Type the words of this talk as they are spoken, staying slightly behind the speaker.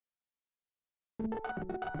Welcome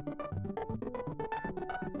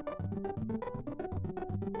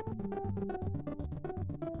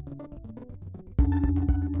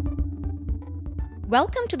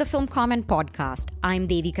to the Film Comment podcast. I'm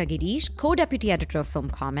Devika Girish, co-deputy editor of Film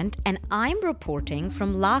Comment, and I'm reporting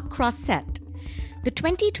from La Croisette. The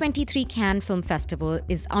 2023 Cannes Film Festival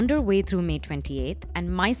is underway through May 28th,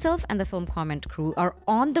 and myself and the Film Comment crew are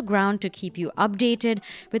on the ground to keep you updated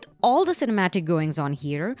with all the cinematic goings-on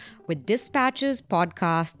here, with dispatches,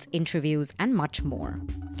 podcasts, interviews, and much more.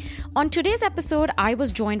 On today's episode, I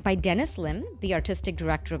was joined by Dennis Lim, the artistic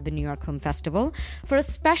director of the New York Film Festival, for a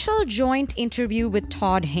special joint interview with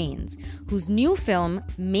Todd Haynes, whose new film,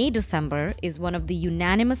 May December, is one of the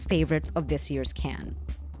unanimous favorites of this year's Cannes.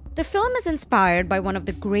 The film is inspired by one of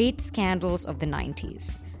the great scandals of the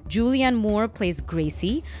 90s. Julianne Moore plays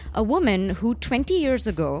Gracie, a woman who 20 years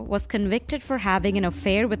ago was convicted for having an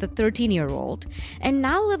affair with a 13-year-old and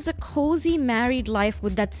now lives a cozy married life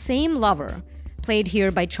with that same lover, played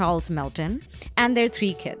here by Charles Melton, and their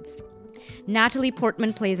 3 kids. Natalie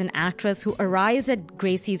Portman plays an actress who arrives at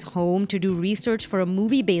Gracie's home to do research for a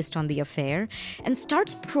movie based on the affair and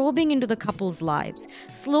starts probing into the couple's lives,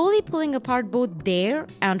 slowly pulling apart both their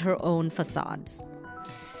and her own facades.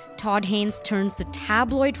 Todd Haynes turns the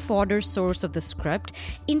tabloid fodder source of the script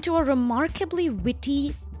into a remarkably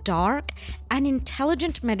witty, dark, and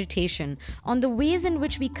intelligent meditation on the ways in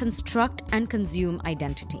which we construct and consume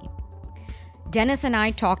identity. Dennis and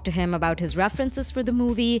I talked to him about his references for the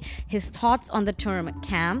movie, his thoughts on the term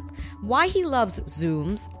camp, why he loves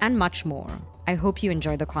Zooms, and much more. I hope you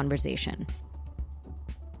enjoy the conversation.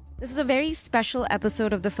 This is a very special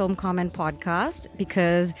episode of the Film Comment podcast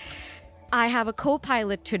because I have a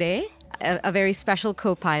co-pilot today, a very special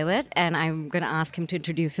co-pilot, and I'm going to ask him to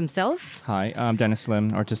introduce himself. Hi, I'm Dennis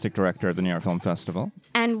Lim, artistic director at the New York Film Festival.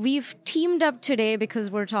 And we've teamed up today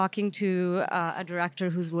because we're talking to a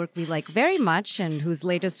director whose work we like very much and whose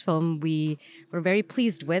latest film we were very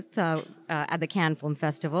pleased with at the Cannes Film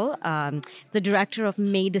Festival. The director of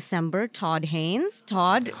May December, Todd Haynes.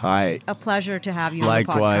 Todd, hi. A pleasure to have you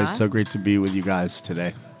Likewise, on the podcast. so great to be with you guys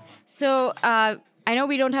today. So, I know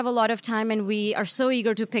we don't have a lot of time and we are so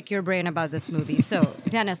eager to pick your brain about this movie. So,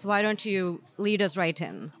 Dennis, why don't you lead us right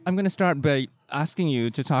in? I'm going to start by asking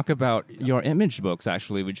you to talk about your image books,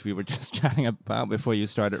 actually, which we were just chatting about before you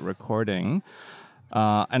started recording.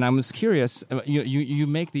 And I was curious, you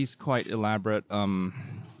make these quite elaborate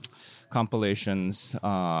compilations Zip,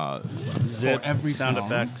 for every sound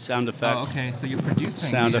film. effect. Oh, okay, so you're producing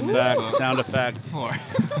Sound the effect. For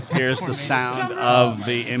Here's the sound of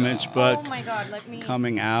the image book Oh my God, let me...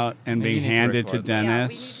 coming out and Maybe being you need to handed to record that. Yeah, we need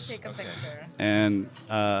Dennis. to take a picture. And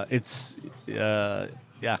it's, yeah.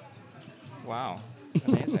 Wow,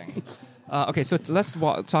 amazing. Okay, so let's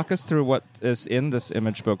talk us through what is in this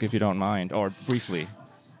image book, if you don't mind, or briefly.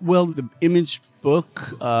 Well, the image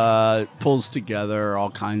book pulls together all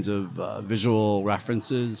kinds of visual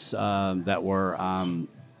references that were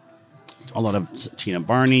a lot of Tina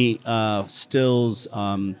Barney stills,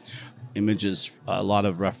 images, a lot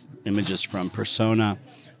of images from Persona,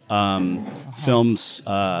 films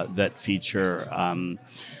that feature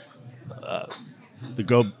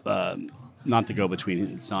not the go-between.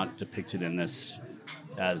 It's not depicted in this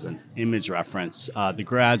as an image reference. The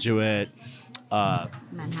Graduate.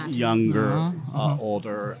 Manhattan. Younger,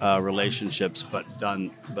 older relationships, but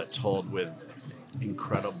told with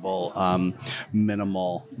incredible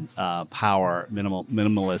minimalist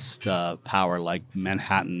power, like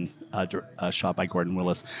Manhattan, shot by Gordon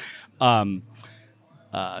Willis, Shadow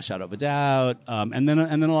of a Doubt, and then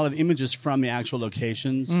a lot of images from the actual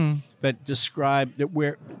locations that describe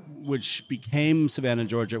which became Savannah,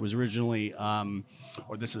 Georgia. It was originally.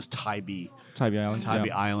 Or this is Tybee Island.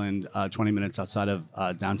 Island, 20 minutes outside of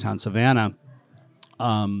downtown Savannah.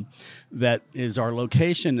 That is our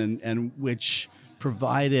location, and which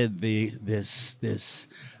provided this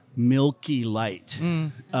milky light,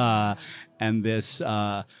 and these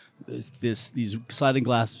sliding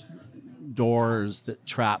glass doors that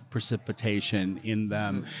trap precipitation in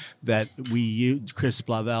them that we used. Chris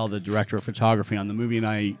Blavel, the director of photography on the movie, and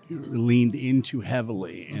I leaned into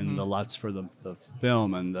heavily in the LUTs for the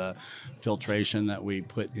film and the filtration that we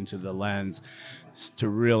put into the lens to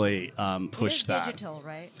really push that. It is digital,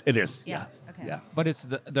 right? It is, Yeah. yeah. Okay. Yeah. But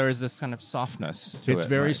there is this kind of softness to it. It's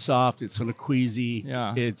very right? soft. It's sort of queasy.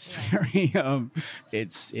 Yeah. It's very.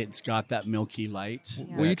 It's got that milky light.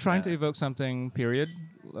 Yeah. Were you trying to evoke something period,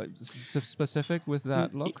 like specific with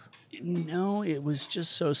that look? No, it was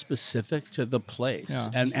just so specific to the place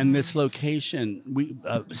Yeah. and this location. We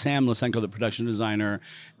Sam Lysenko, the production designer,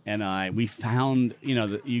 and we found,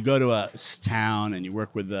 you go to a town and you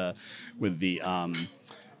work with the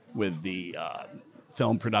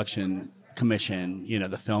film production commission,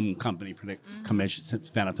 the film company commission,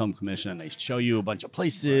 Savannah Film Commission, and they show you a bunch of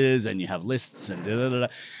places, and you have lists and da da da.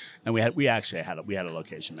 And we actually had a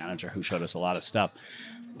location manager who showed us a lot of stuff,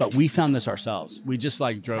 but we found this ourselves. We just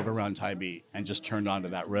drove around Tybee and just turned onto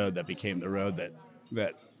that road that became the road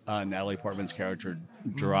that Natalie Portman's character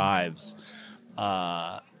drives,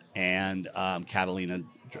 and Catalina,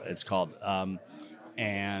 it's called.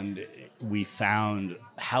 And we found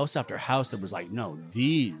house after house that was no,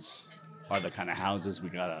 these are the kind of houses we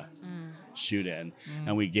gotta shoot in.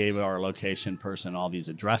 And we gave our location person all these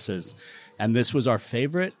addresses, and this was our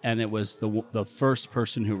favorite, and it was the first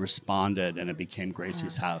person who responded, and it became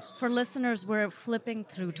Gracie's house. For listeners, we're flipping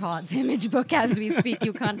through Todd's image book as we speak.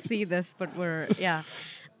 You can't see this, but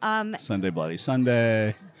Sunday Bloody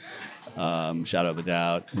Sunday, Shadow of a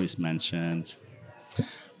Doubt, we mentioned.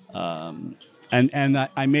 And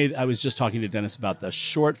I was just talking to Dennis about the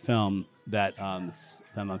short film that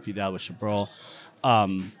Femme Infidèle with Chabrol,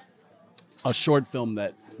 a short film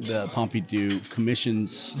that the Pompidou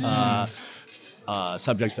commissions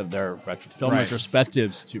subjects of their film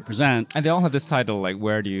retrospectives to present. And they all have this title,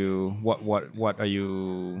 what do you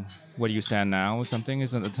stand now or something?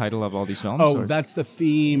 Isn't the title of all these films? Oh, that's the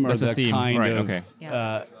theme, or the theme. kind right, of. Okay.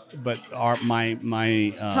 But my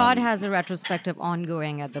Todd has a retrospective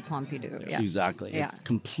ongoing at the Pompidou. Yes. Exactly. Yeah. It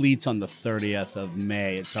completes on the 30th of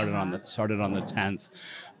May. It started on the 10th.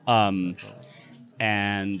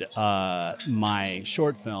 And my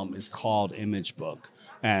short film is called Image Book,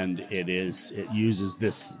 and it uses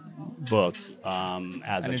this book as and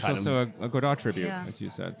a it's kind also of a Godard tribute, as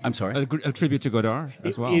you said. I'm sorry, a tribute to Godard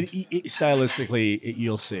as well. Stylistically,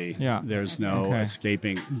 you'll see. Yeah. There's no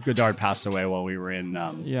escaping. Godard passed away while we were in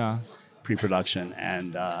pre-production,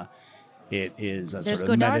 and it is a sort of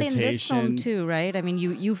Godard meditation. in this film too, right? I mean,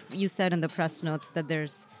 you said in the press notes that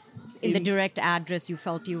there's. In the direct address, you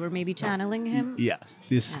felt you were maybe channeling him? Yes.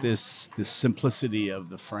 This simplicity of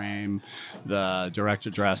the frame, the direct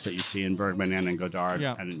address that you see in Bergman and in Godard,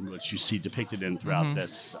 and which you see depicted in throughout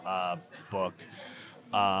this book,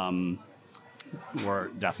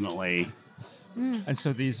 were definitely... And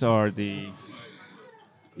so these are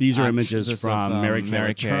images from Mary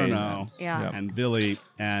Kay Chernow and Billy,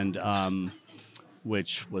 and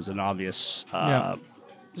which was an obvious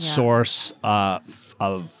source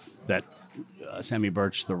of that. Sammy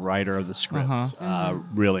Birch, the writer of the script,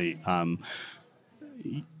 really,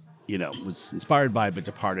 was inspired by, but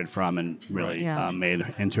departed from, and really made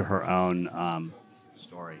into her own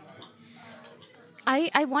story.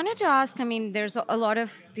 I wanted to ask, there's a lot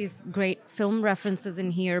of these great film references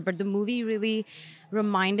in here, but the movie really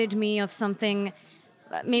reminded me of something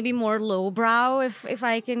maybe more lowbrow, if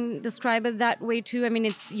I can describe it that way too.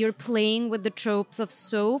 You're playing with the tropes of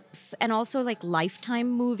soaps and also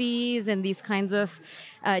Lifetime movies and these kinds of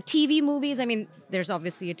TV movies. There's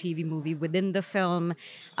obviously a TV movie within the film.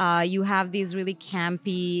 You have these really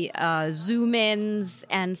campy zoom-ins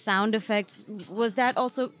and sound effects. Was that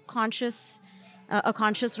also a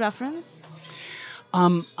conscious reference?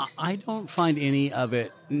 I don't find any of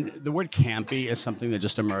it. The word campy is something that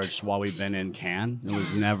just emerged while we've been in Cannes. It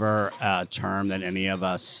was never a term that any of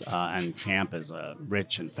us, and camp is a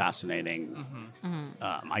rich and fascinating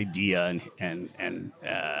idea, and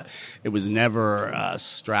it was never a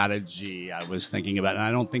strategy I was thinking about. And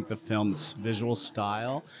I don't think the film's visual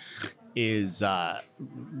style is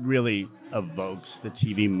really evokes the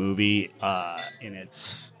TV movie in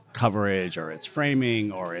its coverage or its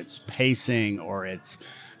framing or its pacing or its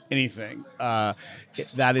anything.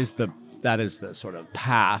 That is the sort of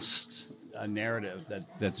past narrative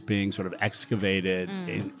that's being sort of excavated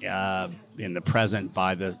in the present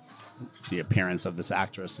by the appearance of this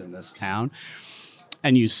actress in this town.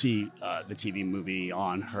 And you see the TV movie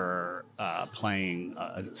on her playing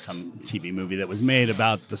some TV movie that was made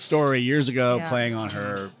about the story years ago, playing on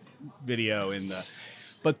her video in the...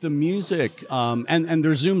 But the music, and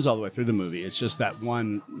there's zooms all the way through the movie. It's just that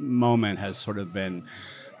one moment has sort of been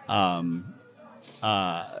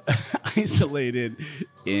isolated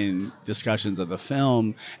in discussions of the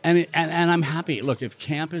film. And I'm happy. Look, if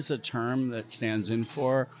camp is a term that stands in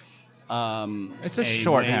for... it's a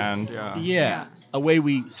shorthand. A way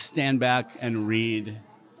we stand back and read...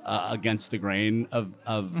 against the grain of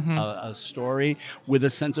a story with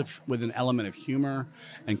an element of humor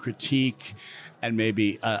and critique and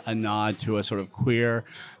maybe a nod to a sort of queer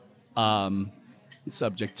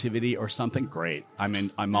subjectivity or something, great. I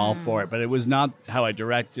mean, I'm all for it. But it was not how I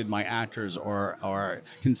directed my actors or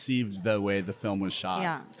conceived the way the film was shot.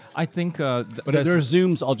 Yeah. I think, But if there's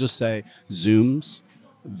zooms, I'll just say zooms.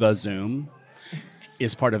 The zoom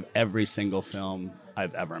is part of every single film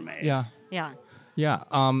I've ever made. yeah. Yeah. Yeah,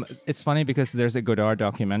 it's funny because there's a Godard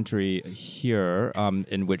documentary here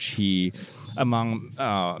in which he, among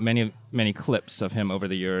many clips of him over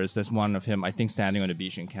the years, there's one of him, I think, standing on a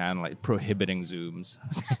beach in Cannes, like prohibiting zooms,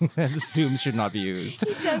 saying that zooms should not be used.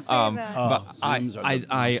 He does say that. Oh, zooms are the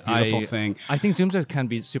most beautiful thing. I think zooms can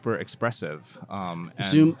be super expressive. And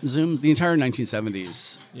Zoom, the entire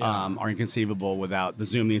 1970s are inconceivable without the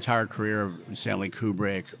zoom. The entire career of Stanley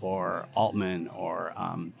Kubrick or Altman or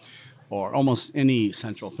almost any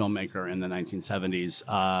central filmmaker in the 1970s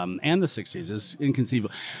and the 60s is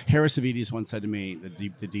inconceivable. Harris Savides once said to me, the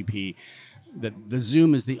DP, that the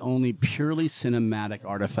zoom is the only purely cinematic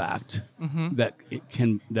artifact that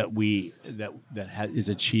is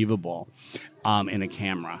achievable in a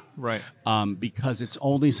camera, right? Because it's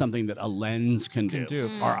only something that a lens can do.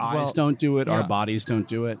 Our eyes don't do it. Yeah. Our bodies don't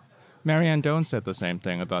do it. Marianne Doan said the same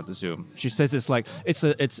thing about the zoom. She says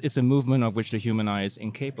it's a movement of which the human eye is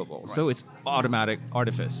incapable. Right. So it's automatic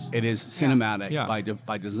artifice. It is cinematic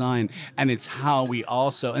by design, and it's how we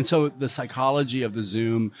also. And so the psychology of the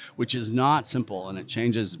zoom, which is not simple, and it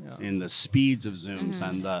changes in the speeds of zooms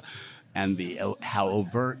and the how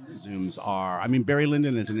overt zooms are. I mean, Barry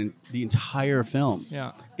Lyndon is the entire film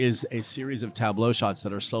is a series of tableau shots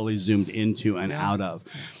that are slowly zoomed into and out of.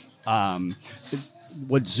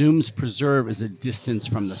 What zooms preserve is a distance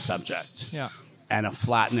from the subject and a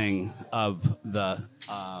flattening of the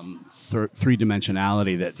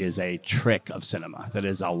three-dimensionality that is a trick of cinema, that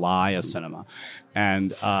is a lie of cinema.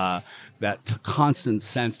 And that constant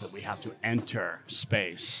sense that we have to enter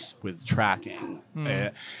space with tracking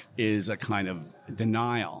is a kind of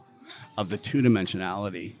denial of the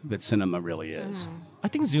two-dimensionality that cinema really is. I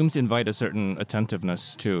think zooms invite a certain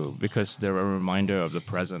attentiveness too, because they're a reminder of the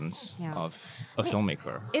presence of a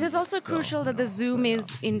filmmaker. It is also crucial that the zoom is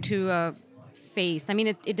into a face. I mean,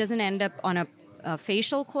 it doesn't end up on a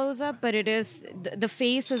facial close-up, but it is the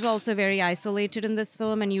face is also very isolated in this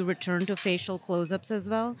film, and you return to facial close-ups as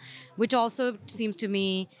well, which also seems to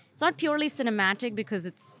me it's not purely cinematic because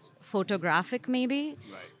it's photographic maybe,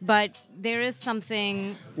 but there is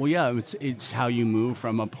something. Well, yeah, it's how you move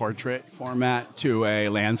from a portrait format to a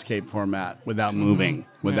landscape format without moving,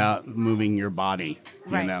 moving your body,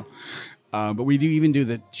 you know. But we do even do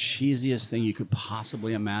the cheesiest thing you could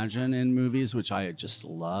possibly imagine in movies, which I just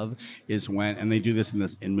love, is when, and they do this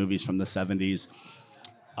in movies from the 70s.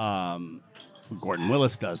 Gordon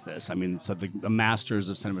Willis does this. I mean, so the masters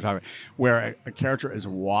of cinematography, where a character is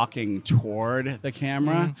walking toward the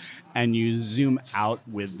camera and you zoom out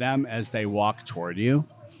with them as they walk toward you,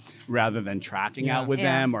 rather than tracking out with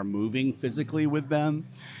them or moving physically with them.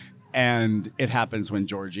 And it happens when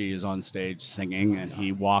Georgie is on stage singing and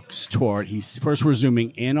he walks toward. First we're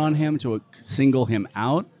zooming in on him to single him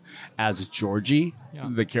out as Georgie,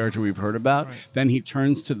 the character we've heard about. Right. Then he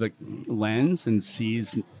turns to the lens and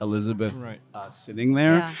sees Elizabeth sitting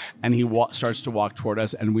there, and he starts to walk toward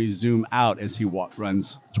us, and we zoom out as he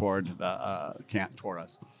runs toward toward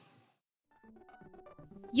us.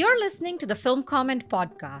 You're listening to the Film Comment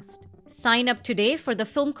Podcast. Sign up today for the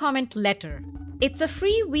Film Comment Letter. It's a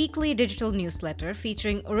free weekly digital newsletter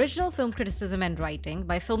featuring original film criticism and writing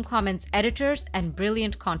by Film Comment's editors and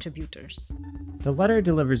brilliant contributors. The letter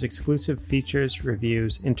delivers exclusive features,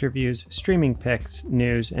 reviews, interviews, streaming picks,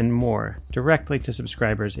 news, and more directly to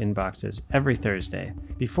subscribers' inboxes every Thursday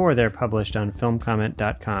before they're published on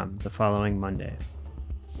filmcomment.com the following Monday.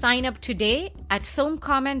 Sign up today at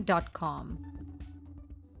filmcomment.com.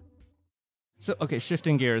 So, okay,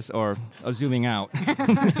 shifting gears or zooming out,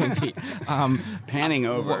 maybe. Panning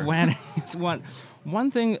over.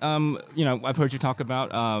 One thing, I've heard you talk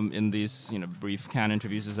about in these, brief Cannes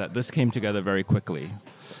interviews is that this came together very quickly.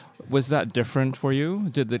 Was that different for you?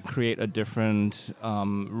 Did it create a different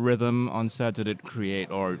rhythm on set? Did it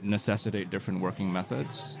create or necessitate different working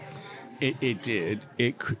methods? It did.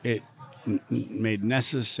 It made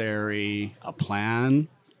necessary a plan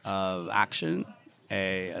of action.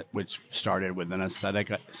 Which started with an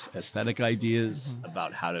aesthetic ideas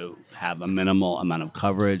about how to have a minimal amount of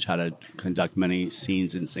coverage, how to conduct many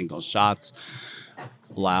scenes in single shots,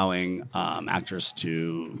 allowing actors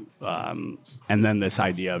to, and then this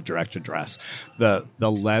idea of direct address. The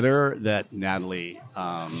letter that Natalie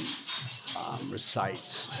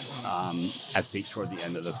recites toward the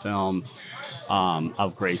end of the film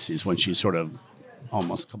of Gracie's, when she's sort of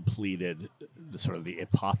almost completed the sort of the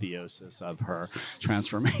apotheosis of her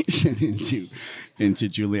transformation into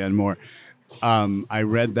Julianne Moore. I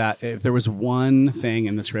read that if there was one thing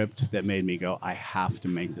in the script that made me go, I have to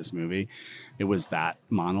make this movie, it was that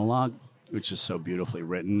monologue, which is so beautifully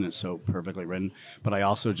written, is so perfectly written. But I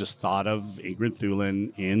also just thought of Ingrid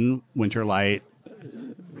Thulin in Winterlight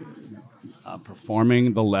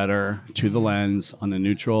performing the letter to the lens on a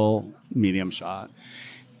neutral medium shot.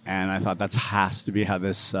 And I thought that has to be how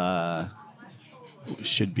this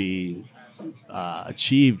should be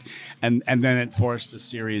achieved. And then it forced a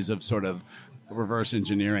series of sort of reverse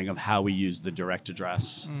engineering of how we use the direct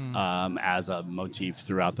address as a motif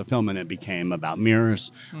throughout the film. And it became about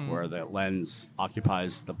mirrors, where the lens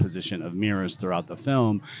occupies the position of mirrors throughout the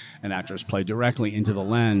film, and actors play directly into the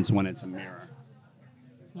lens when it's a mirror.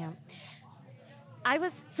 Yeah.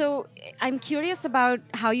 I'm curious about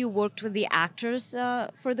how you worked with the actors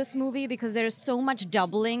for this movie, because there's so much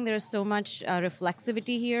doubling, there's so much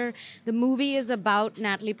reflexivity here. The movie is about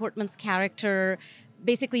Natalie Portman's character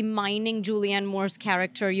basically mining Julianne Moore's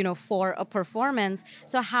character, for a performance.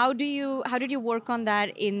 So how did you work on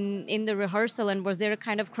that in the rehearsal? And was there a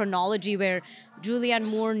kind of chronology where Julianne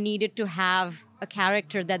Moore needed to have a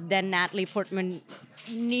character that then Natalie Portman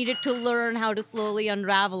needed to learn how to slowly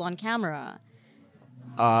unravel on camera?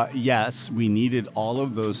 Yes, we needed all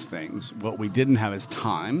of those things. What we didn't have is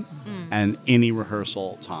time and any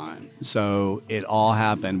rehearsal time. So it all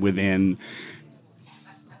happened within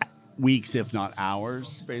weeks, if not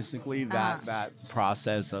hours, basically. That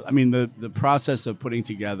process. The process of putting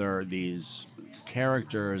together these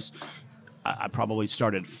characters, I probably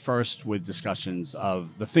started first with discussions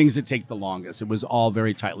of the things that take the longest. It was all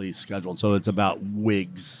very tightly scheduled. So it's about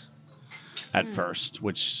wigs at first,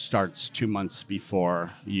 which starts 2 months before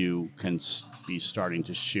you can be starting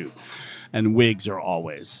to shoot. And wigs are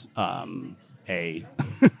always a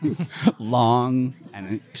long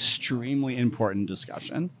and extremely important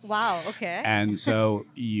discussion. Wow, okay. And so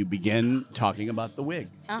you begin talking about the wig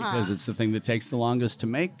because it's the thing that takes the longest to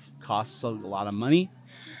make, costs a lot of money.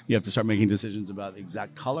 You have to start making decisions about the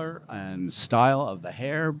exact color and style of the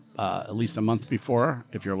hair at least a month before,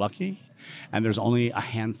 if you're lucky. And there's only a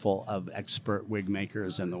handful of expert wig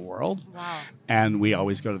makers in the world. Wow. And we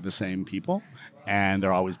always go to the same people, and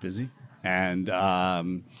they're always busy. And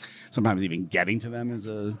sometimes even getting to them is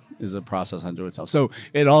a process unto itself. So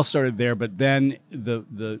it all started there, but then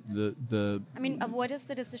the what is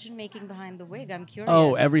the decision making behind the wig? I'm curious.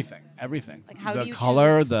 Oh, everything. Like, how the do you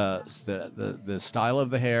color, choose? the style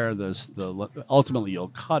of the hair, ultimately you'll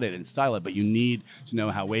cut it and style it, but you need to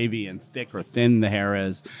know how wavy and thick or thin the hair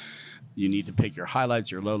is. You need to pick your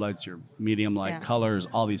highlights, your lowlights, your medium light colors.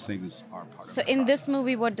 All these things are part of it. So in this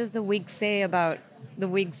movie, what does the wig say about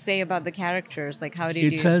the characters? Like, how did you...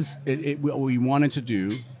 It says what we wanted to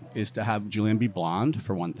do is to have Julianne be blonde,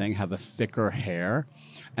 for one thing, have a thicker hair,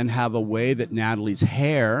 and have a way that Natalie's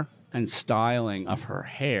hair and styling of her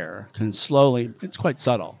hair can slowly, it's quite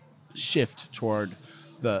subtle, shift toward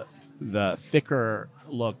the thicker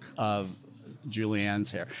look of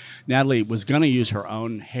Julianne's hair. Natalie was going to use her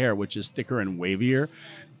own hair, which is thicker and wavier,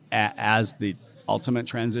 as the ultimate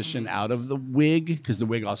transition out of the wig, because the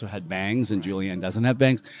wig also had bangs and Julianne doesn't have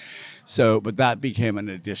bangs. So, but that became an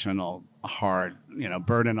additional hard,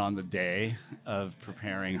 burden on the day of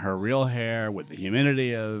preparing her real hair with the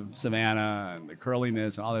humidity of Savannah and the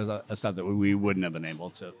curliness and all this other stuff that we wouldn't have been able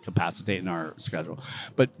to capacitate in our schedule.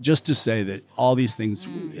 But just to say that all these things,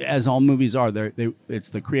 as all movies are, it's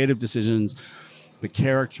the creative decisions, the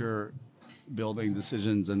character building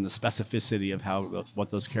decisions, and the specificity of what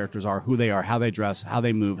those characters are, who they are, how they dress, how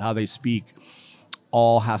they move, how they speak,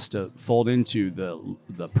 all has to fold into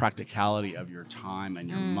the practicality of your time and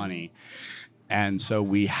your money. And so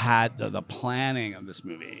we had the planning of this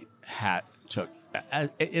movie took.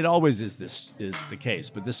 It always is the case,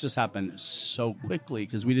 but this just happened so quickly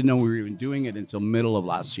because we didn't know we were even doing it until middle of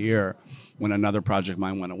last year, when another project of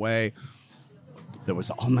mine went away. There was,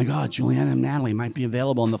 oh my God, Julianne and Natalie might be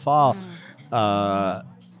available in the fall.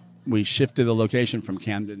 We shifted the location from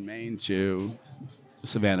Camden, Maine to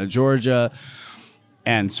Savannah, Georgia,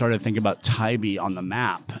 and started thinking about Tybee on the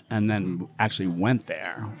map, and then actually went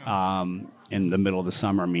there in the middle of the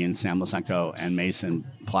summer, me and Sam Lysenko and Mason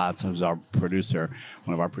Platz, who's our producer,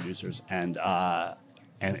 one of our producers, and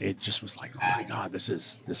it just was like, oh my God, this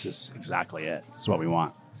is exactly it. It's what we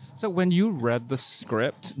want. So when you read the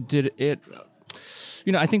script, did it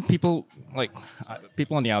I think people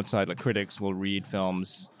people on the outside, like critics, will read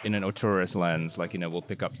films in an auteurist lens. Like, we'll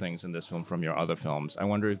pick up things in this film from your other films. I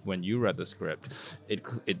wonder if when you read the script, it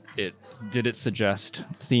did it suggest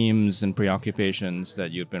themes and preoccupations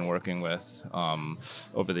that you've been working with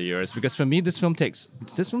over the years? Because for me, this film takes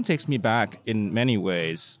me back in many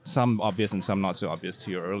ways, some obvious and some not so obvious,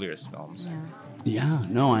 to your earliest films. Yeah,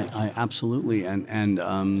 no, I absolutely,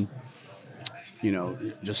 and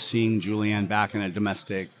just seeing Julianne back in a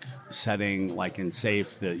domestic setting, like in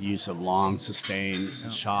Safe, the use of long, sustained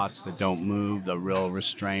shots that don't move, the real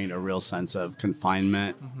restraint, a real sense of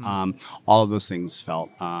confinement, all of those things felt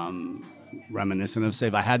reminiscent of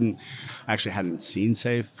Safe. I actually hadn't seen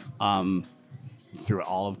Safe through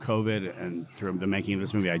all of COVID and through the making of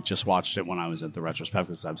this movie. I just watched it when I was at the retrospect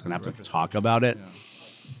because I was going to have to talk about it. Yeah.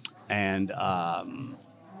 And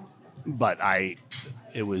but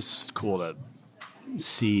it was cool to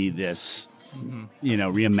see this,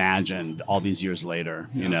 reimagined all these years later,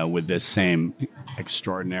 with this same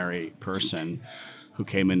extraordinary person who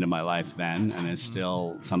came into my life then and is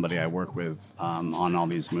still somebody I work with on all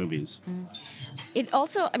these movies. It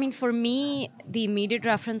also, for me, the immediate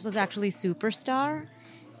reference was actually Superstar.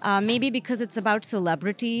 Maybe because it's about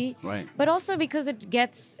celebrity, right? But also because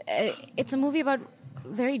it's a movie about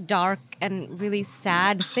very dark and really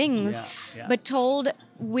sad things, but told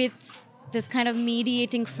with this kind of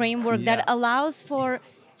mediating framework that allows for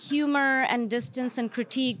humor and distance and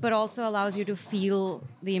critique, but also allows you to feel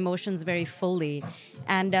the emotions very fully.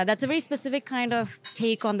 And that's a very specific kind of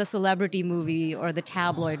take on the celebrity movie or the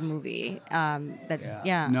tabloid movie.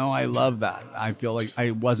 No, I love that. I feel like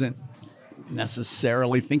I wasn't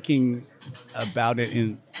necessarily thinking about it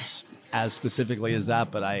in as specifically as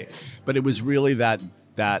that, but it was really that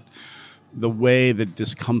the way the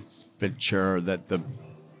discomfiture that the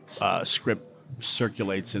script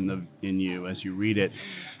circulates in you as you read it,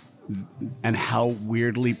 and how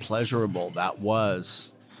weirdly pleasurable that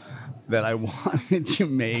was, that I wanted to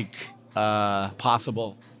make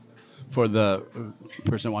possible for the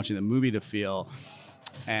person watching the movie to feel,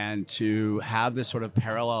 and to have this sort of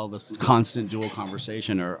parallel, this constant dual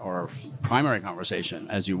conversation or primary conversation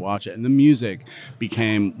as you watch it. And the music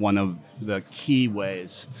became one of the key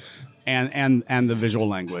ways, and the visual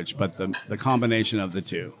language, but the combination of the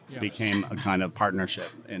two became a kind of partnership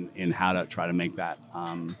in how to try to make that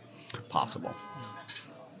possible.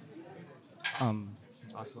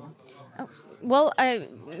 Well,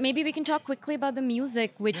 maybe we can talk quickly about the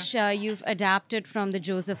music, which you've adapted from the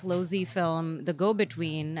Joseph Losey film, The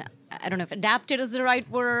Go-Between. I don't know if adapted is the right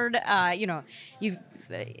word. There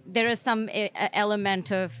is some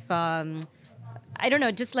element of, I don't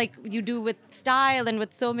know, just like you do with style and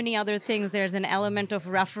with so many other things, there's an element of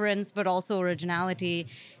reference, but also originality.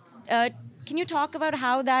 Can you talk about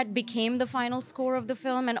how that became the final score of the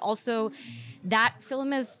film? And also, that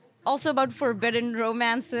film is also about forbidden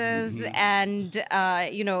romances, and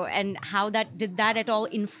and how did that at all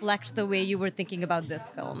inflect the way you were thinking about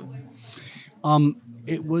this film?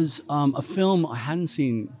 It was a film I hadn't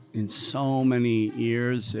seen in so many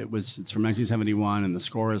years. It's from 1971, and the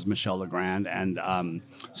score is Michel Legrand, and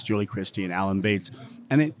it's Julie Christie and Alan Bates,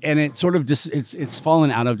 and it sort of just it's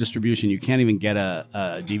fallen out of distribution. You can't even get a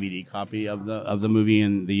DVD copy of the movie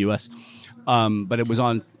in the U.S. But it was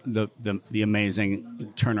on the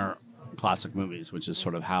amazing Turner Classic Movies, which is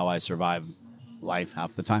sort of how I survive life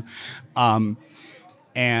half the time.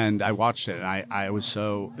 And I watched it, and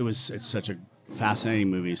it's such a fascinating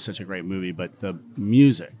movie, such a great movie, but the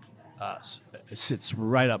music sits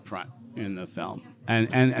right up front in the film.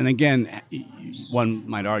 And again, one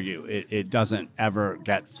might argue it doesn't ever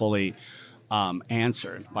get fully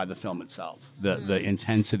answered by the film itself, the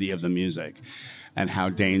intensity of the music and how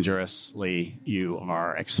dangerously you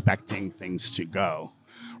are expecting things to go,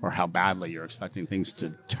 or how badly you're expecting things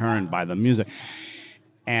to turn by the music.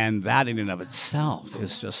 And that in and of itself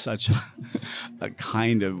is just such a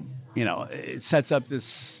kind of, it sets up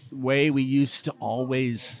this way we used to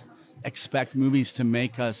always expect movies to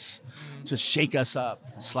make us, to shake us up,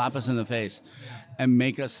 slap us in the face, and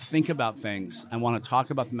make us think about things and want to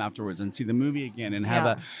talk about them afterwards and see the movie again and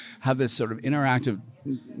have this sort of interactive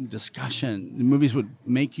discussion. The movies would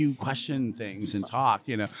make you question things and talk,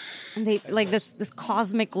 And they like this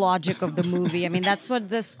cosmic logic of the movie. I mean, that's what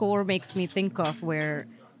the score makes me think of, where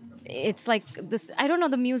it's like this, I don't know,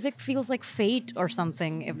 the music feels like fate or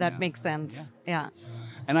something, if that makes sense. Yeah.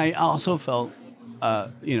 And I also felt,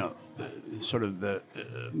 sort of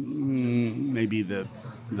maybe the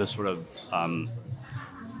sort of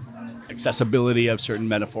accessibility of certain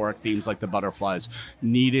metaphoric themes like the butterflies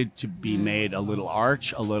needed to be made a little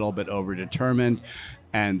arch, a little bit overdetermined,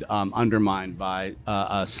 and undermined by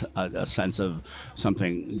a sense of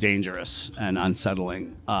something dangerous and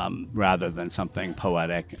unsettling rather than something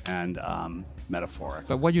poetic and metaphoric.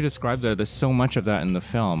 But what you described there's so much of that in the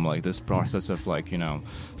film, like this process of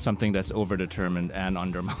something that's overdetermined and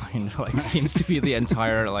undermined, seems to be the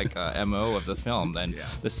entire MO of the film. And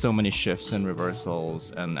there's so many shifts and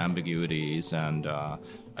reversals and ambiguities, and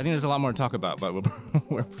I think there's a lot more to talk about, but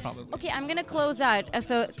we're probably... Okay, I'm going to close out.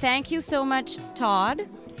 So thank you so much, Todd,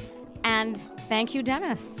 and thank you,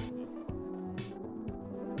 Dennis.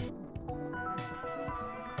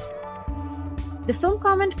 The Film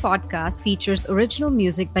Comment podcast features original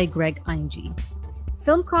music by Greg Einge.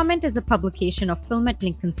 Film Comment is a publication of Film at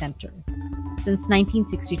Lincoln Center. Since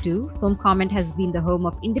 1962, Film Comment has been the home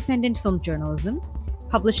of independent film journalism,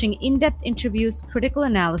 publishing in-depth interviews, critical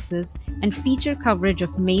analysis, and feature coverage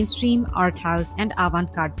of mainstream, art house, and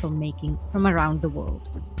avant-garde filmmaking from around the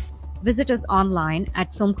world. Visit us online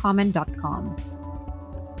at filmcomment.com.